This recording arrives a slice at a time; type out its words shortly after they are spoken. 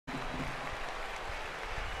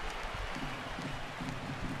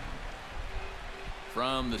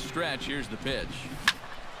From the stretch, here's the pitch.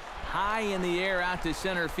 High in the air out to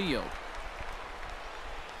center field.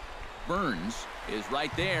 Burns is right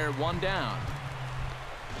there, one down.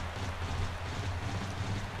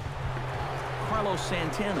 Carlos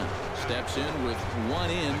Santana steps in with one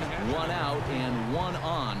in, one out, and one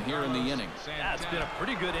on here in the inning. Yeah, it's been a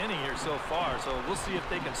pretty good inning here so far, so we'll see if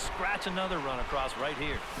they can scratch another run across right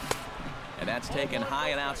here. And that's taken high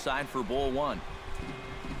and outside for ball one.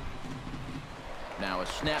 Now a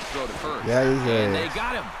snap throw to first. Yeah, and they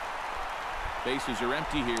got him. Bases are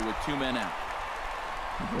empty here with 2 men out.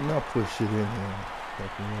 You not push it in here.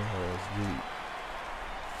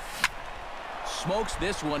 Smokes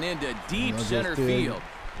this one into deep center field.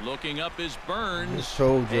 Looking up is Burns.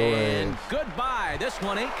 And goodbye. This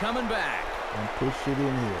one ain't coming back. And push it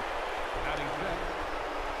in here.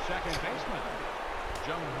 Second baseman,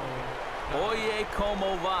 Oye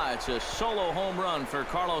como va. It's a solo home run for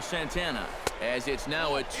Carlos Santana, as it's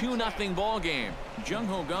now a 2-0 ball game. Jung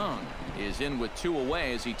Ho Kang is in with 2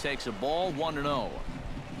 away as he takes a ball 1-0.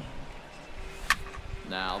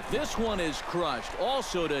 Now this one is crushed,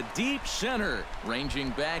 also to deep center.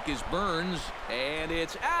 Ranging back is Burns, and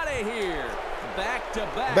it's out of here. Back to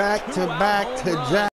back to Jack.